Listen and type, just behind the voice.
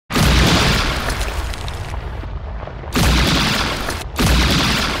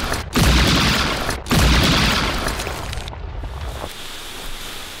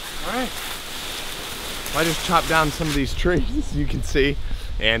I just chopped down some of these trees, you can see,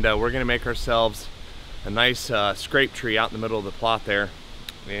 and we're gonna make ourselves a nice scrape tree out in the middle of the plot there.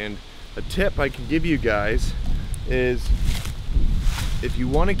 And a tip I can give you guys is, if you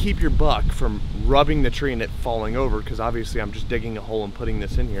want to keep your buck from rubbing the tree and it falling over, because obviously I'm just digging a hole and putting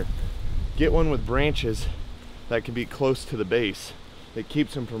this in here, get one with branches that can be close to the base. It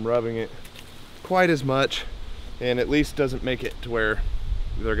keeps them from rubbing it quite as much, and at least doesn't make it to where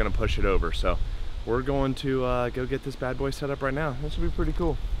they're gonna push it over. So we're going to go get this bad boy set up right now. This will be pretty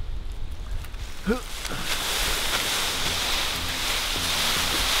cool.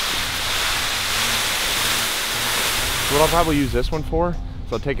 What I'll probably use this one for,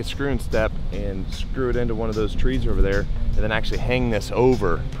 so I'll take a screw and step and screw it into one of those trees over there, and then actually hang this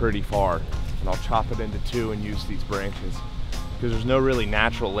over pretty far. And I'll chop it into two and use these branches, because there's no really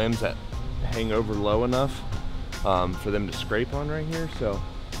natural limbs that hang over low enough for them to scrape on right here. So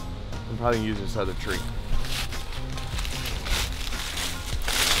I'm probably gonna use this other tree.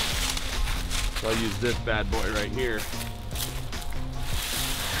 So I'll use this bad boy right here.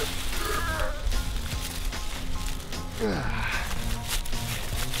 Yeah,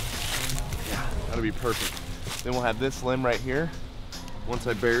 that'll be perfect. Then we'll have this limb right here. Once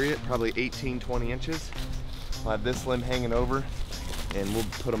I bury it, probably 18-20 inches, I'll have this limb hanging over, and we'll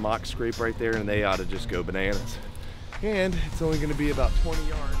put a mock scrape right there, and they ought to just go bananas. And it's only gonna be about 20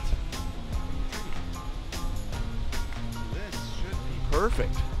 yards. This should be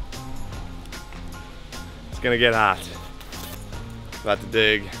perfect. It's gonna get hot. About to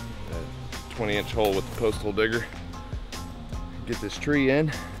dig a 20-inch hole with the post hole digger. Get this tree in.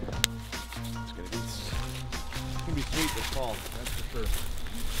 It's gonna be sweet this fall, that's for sure.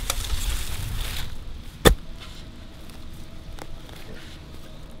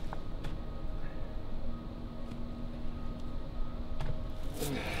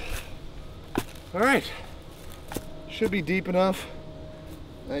 All right, should be deep enough.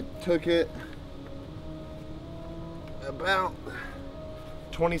 I took it about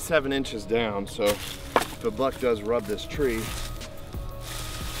 27 inches down, so if a buck does rub this tree,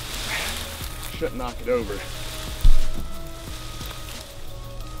 shouldn't knock it over.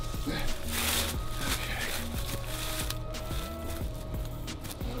 Okay.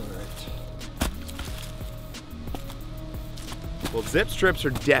 All right. Well, zip strips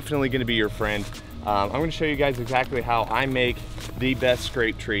are definitely going to be your friend. I'm going to show you guys exactly how I make the best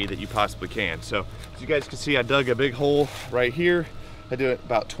scrape tree that you possibly can. So as you guys can see, I dug a big hole right here. I do it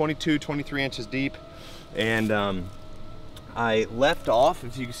about 22-23 inches deep, and I left off,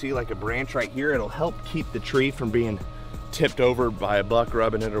 if you can see, like a branch right here. It'll help keep the tree from being tipped over by a buck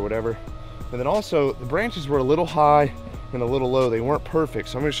rubbing it or whatever. And then also, the branches were a little high and a little low. They weren't perfect,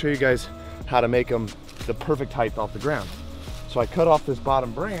 so I'm going to show you guys how to make them the perfect height off the ground. So I cut off this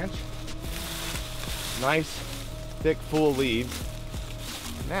bottom branch, nice thick full leaves.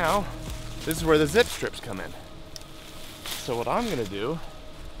 Now this is where the zip strips come in. So what I'm going to do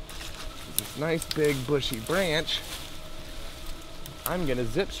is this nice big bushy branch, I'm gonna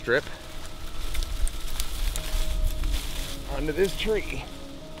zip strip onto this tree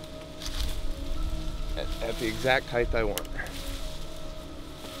at the exact height I want.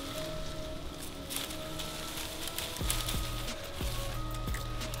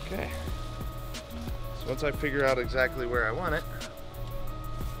 Okay, so once I figure out exactly where I want it,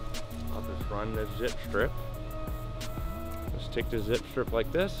 I'll just run this zip strip. Just take the zip strip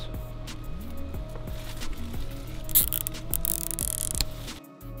like this.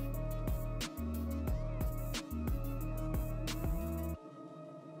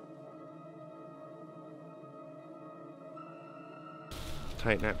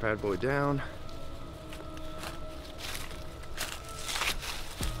 Tighten that bad boy down.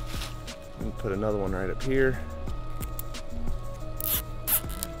 And put another one right up here.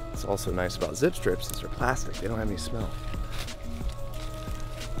 What's also nice about zip strips is they're plastic. They don't have any smell.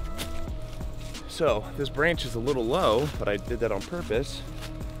 So this branch is a little low, but I did that on purpose.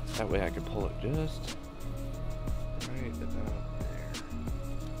 That way I could pull it just right about there.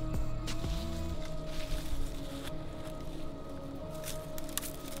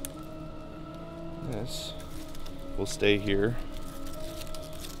 This will stay here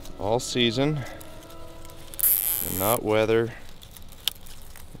all season and not weather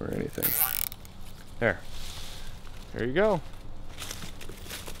or anything. There you go.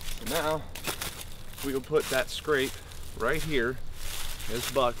 So now we will put that scrape right here. This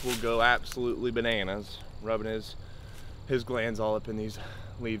buck will go absolutely bananas, rubbing his glands all up in these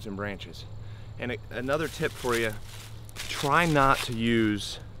leaves and branches. And another tip for you, try not to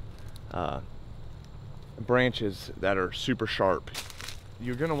use branches that are super sharp.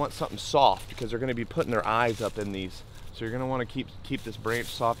 you're gonna want something soft because they're gonna be putting their eyes up in these. So you're gonna wanna keep this branch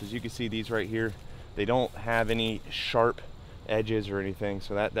soft. As you can see, these right here, they don't have any sharp edges or anything,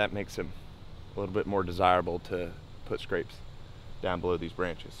 so that makes them a little bit more desirable to put scrapes down below these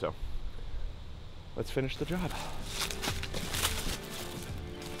branches. So let's finish the job.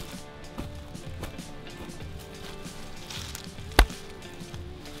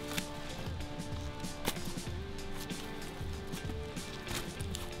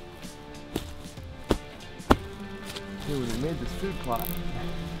 When we made this food plot,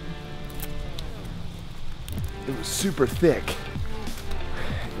 it was super thick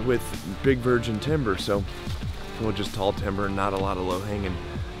with big virgin timber, so well, just tall timber and not a lot of low-hanging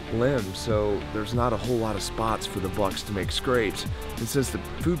limbs, so there's not a whole lot of spots for the bucks to make scrapes. And since the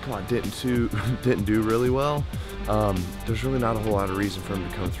food plot didn't do really well, there's really not a whole lot of reason for them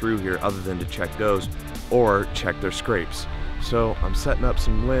to come through here other than to check those or check their scrapes. So I'm setting up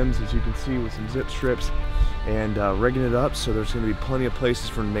some limbs, as you can see, with some zip strips and rigging it up so there's going to be plenty of places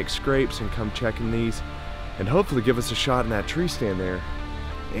for them to make scrapes and come checking these and hopefully give us a shot in that tree stand there.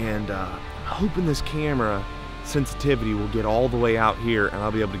 And I'm hoping this camera sensitivity will get all the way out here and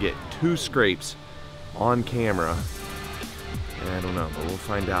I'll be able to get 2 scrapes on camera. And I don't know, but we'll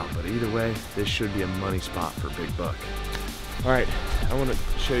find out. But either way, this should be a money spot for big buck. All right, I want to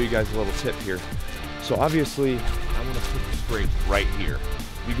show you guys a little tip here. So obviously, I want to put the scrape right here.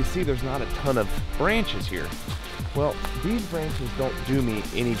 You can see there's not a ton of branches here. Well, these branches don't do me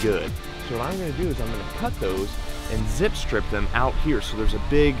any good. So what I'm going to do is I'm going to cut those and zip strip them out here. So there's a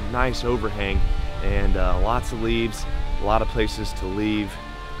big, nice overhang and lots of leaves, a lot of places to leave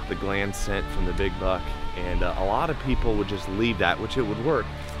the gland scent from the big buck. And a lot of people would just leave that, which it would work,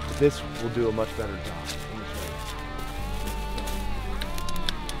 but this will do a much better job. Let me show you.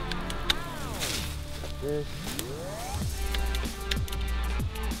 Like this.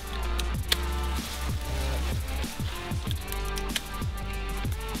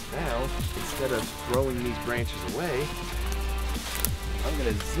 Now, instead of throwing these branches away, I'm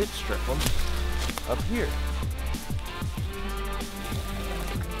going to zip strip them up here.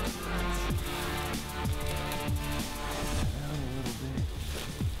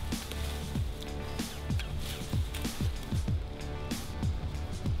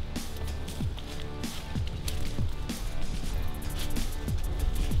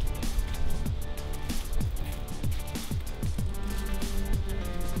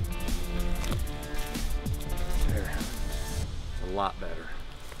 A lot better.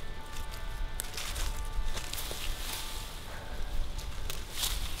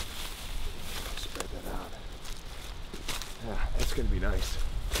 Spread that out. Yeah, that's gonna be nice.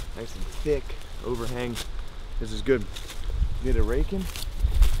 Nice and thick overhang. This is good. Get a rake in.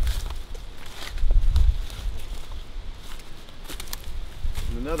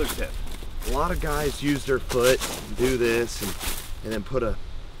 And another tip. A lot of guys use their foot and do this and then put a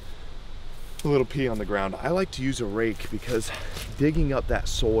little pea on the ground. I like to use a rake because digging up that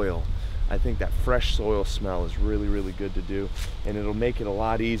soil, I think that fresh soil smell is really, really good to do, and it'll make it a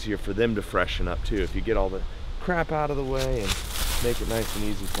lot easier for them to freshen up too if you get all the crap out of the way and make it nice and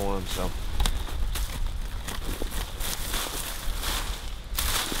easy for them. So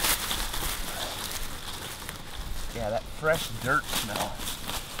yeah, that fresh dirt smell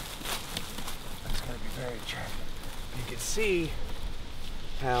is going to be very attractive. You can see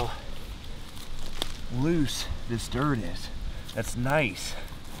how loose this dirt is. That's nice.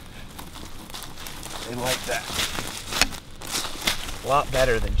 They like that. A lot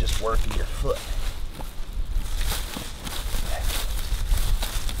better than just working your foot.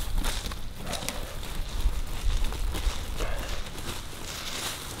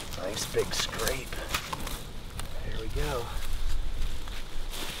 Nice big scrape. There we go.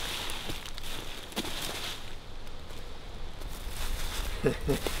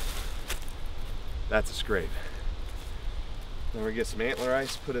 That's a scrape. Then we get some antler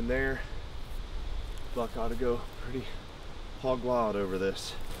ice put in there. Buck ought to go pretty hog wild over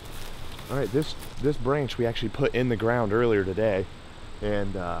this. All right, this branch we actually put in the ground earlier today,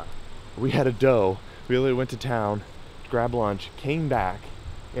 and we had a doe. We literally went to town, grabbed lunch, came back,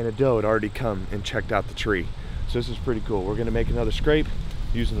 and a doe had already come and checked out the tree. So this is pretty cool. We're gonna make another scrape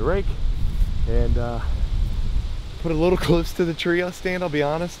using the rake and put it a little close to the tree stand. I'll be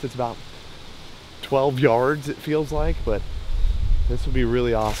honest, it's about 12 yards it feels like, but this will be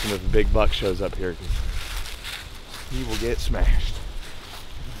really awesome if a big buck shows up here, because he will get smashed.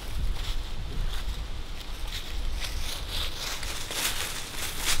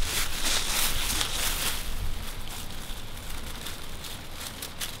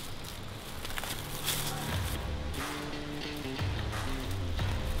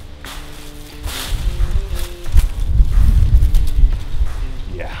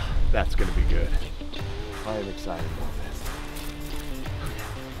 am excited about this.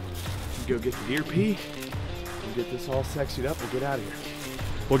 Go get the deer pee and get this all sexied up. We'll get out of here.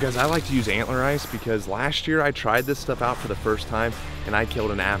 Well guys, I like to use Antler Ice because last year I tried this stuff out for the first time and I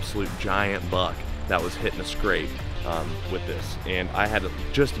killed an absolute giant buck that was hitting a scrape with this. And I had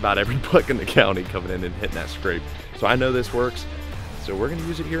just about every buck in the county coming in and hitting that scrape. So I know this works. So we're gonna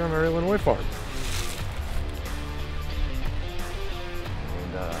use it here on our Illinois farm.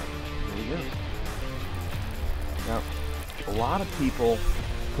 And there you go. Now, a lot of people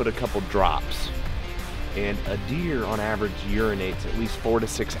put a couple drops, and a deer on average urinates at least 4 to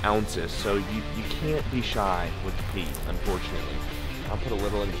 6 ounces, so you can't be shy with the pee, unfortunately. I'll put a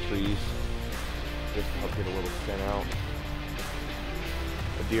little in the trees just to help get a little scent out.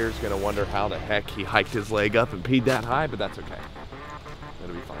 A deer's gonna wonder how the heck he hiked his leg up and peed that high, but that's okay.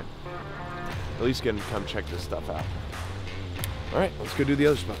 It'll be fine. At least get him to come check this stuff out. All right, let's go do the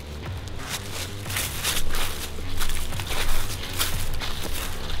other spot.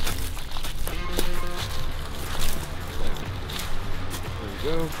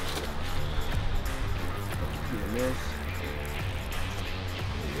 Go. Miss.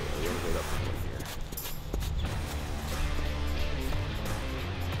 A little bit up here.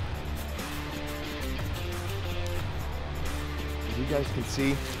 As you guys can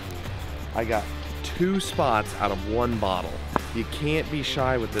see, I got 2 spots out of 1 bottle. You can't be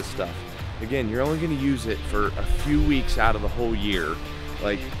shy with this stuff. Again, you're only going to use it for a few weeks out of the whole year.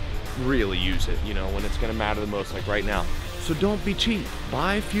 Like, really use it, you know, when it's going to matter the most, like right now. So don't be cheap.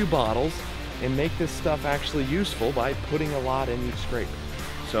 Buy a few bottles and make this stuff actually useful by putting a lot in each scrape.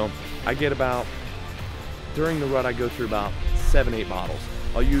 So I get about, during the rut, I go through about 7-8 bottles.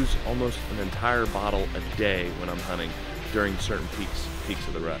 I'll use almost an entire bottle a day when I'm hunting during certain peaks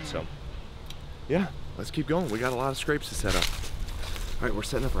of the rut. So yeah, let's keep going. We got a lot of scrapes to set up. All right, we're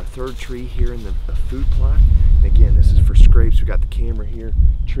setting up our 3rd tree here in the food plot. And again, this is for scrapes. We got the camera here,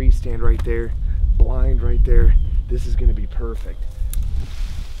 tree stand right there, blind right there. This is gonna be perfect.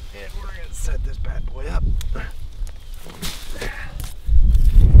 And we're gonna set this bad boy up. And,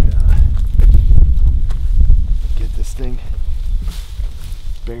 get this thing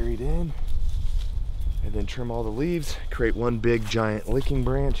buried in, and then trim all the leaves, create one big giant licking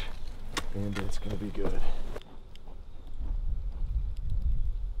branch, and it's gonna be good.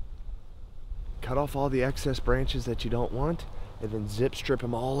 Cut off all the excess branches that you don't want, and then zip strip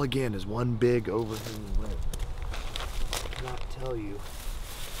them all again as one big overhanging limb. I cannot tell you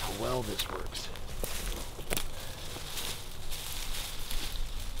how well this works.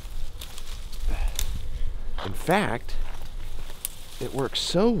 In fact, it works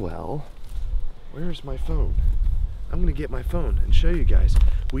so well. Where's my phone? I'm gonna get my phone and show you guys.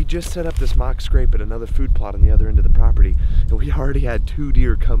 We just set up this mock scrape at another food plot on the other end of the property, and we already had 2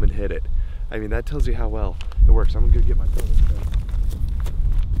 deer come and hit it. I mean, that tells you how well it works. I'm gonna go get my phone.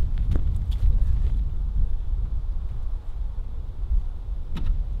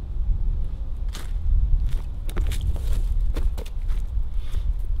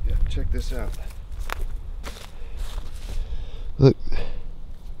 Yeah, check this out. Look,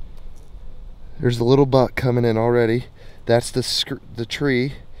 there's a little buck coming in already. That's the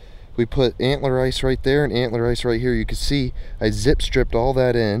tree. We put Antler Ice right there and Antler Ice right here. You can see I zip stripped all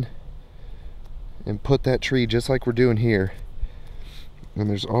that in and put that tree just like we're doing here. And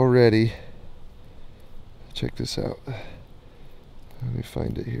there's already, check this out. Let me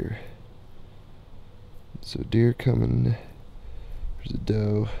find it here. So deer coming, there's a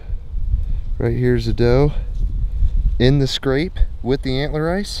doe. Right here's a doe in the scrape with the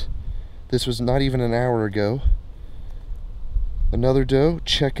Antler Ice. This was not even an hour ago. Another doe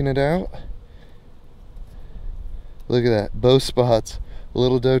checking it out. Look at that, both spots. A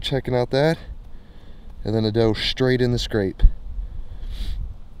little doe checking out that, and then a doe straight in the scrape.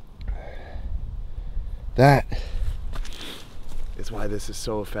 That is why this is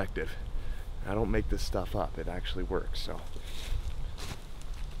so effective. I don't make this stuff up, it actually works. So,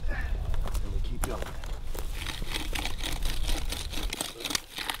 and we keep going.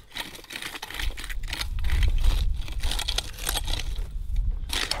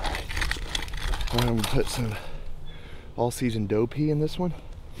 I'm gonna put some all-season doe pee in this one.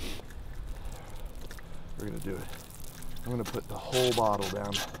 We're gonna do it. I'm gonna put the whole bottle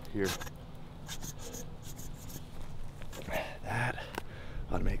down here. That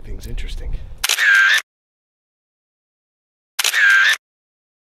ought to make things interesting.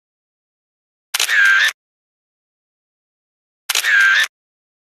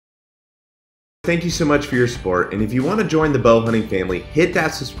 Thank you so much for your support, and if you want to join the bow hunting family, hit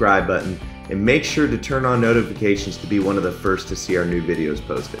that subscribe button and make sure to turn on notifications to be one of the first to see our new videos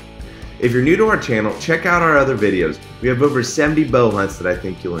posted. If you're new to our channel, check out our other videos. We have over 70 bow hunts that I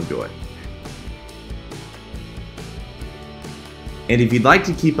think you'll enjoy. And if you'd like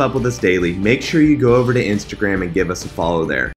to keep up with us daily, make sure you go over to Instagram and give us a follow there.